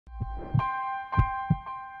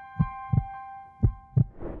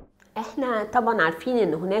احنا طبعا عارفين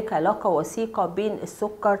ان هناك علاقة وثيقة بين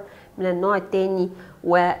السكر من النوع الثاني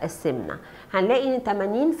والسمنة. هنلاقي ان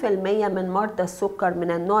 80% من مرضى السكر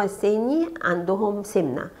من النوع الثاني عندهم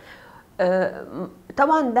سمنة.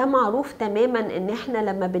 طبعا ده معروف تماما ان احنا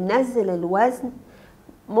لما بننزل الوزن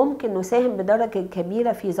ممكن نساهم بدرجة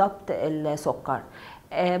كبيرة في ضبط السكر.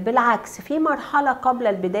 بالعكس، في مرحلة قبل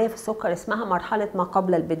البداية في السكر اسمها مرحلة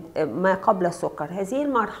ما قبل السكر. هذه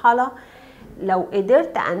المرحلة لو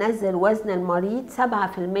قدرت أنزل وزن المريض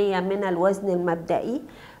 7% من الوزن المبدئي،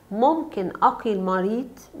 ممكن أقي المريض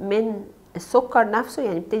من السكر نفسه،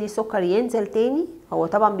 يعني يبتدي السكر ينزل تاني. هو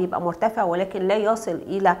طبعا بيبقى مرتفع ولكن لا يصل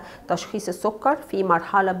إلى تشخيص السكر، في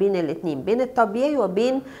مرحلة بين الاتنين، بين الطبيعي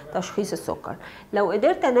وبين تشخيص السكر. لو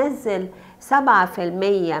قدرت أنزل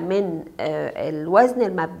 7% من الوزن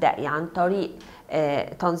المبدئي عن طريق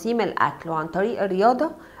تنظيم الأكل وعن طريق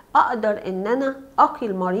الرياضة، أقدر إن أنا أقي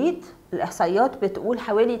المريض. الإحصائيات بتقول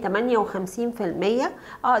حوالي 58%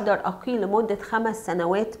 أقدر أقيه لمدة 5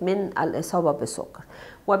 سنوات من الإصابة بالسكر.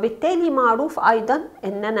 وبالتالي معروف أيضا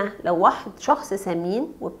إن أنا لو شخص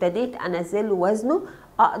سمين وابتديت أنزله وزنه،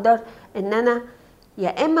 أقدر إن أنا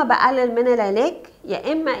يا إما بقلل من العلاج،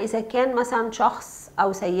 يا إما إذا كان مثلا شخص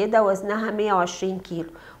أو سيدة وزنها 120 كيلو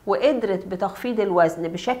وقدرت بتخفيض الوزن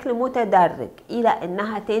بشكل متدرج إلى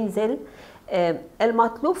إنها تنزل.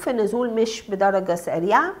 المطلوب في النزول مش بدرجة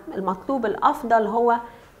سريعة، المطلوب الأفضل هو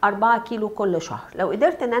 4 كيلو كل شهر. لو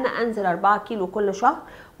قدرت ان انا انزل 4 كيلو كل شهر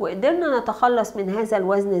وقدرنا نتخلص من هذا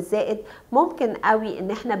الوزن الزائد، ممكن قوي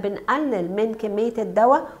ان احنا بنقلل من كمية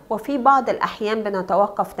الدواء، وفي بعض الاحيان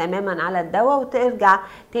بنتوقف تماما على الدواء وترجع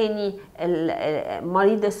تاني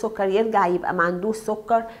مريض السكر يرجع يبقى ما عندوش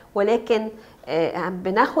سكر. ولكن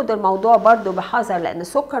بناخد الموضوع برضو بحذر، لان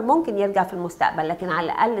السكر ممكن يرجع في المستقبل، لكن على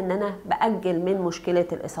الاقل ان انا بأجل من مشكلة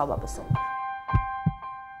الاصابة بالسكر.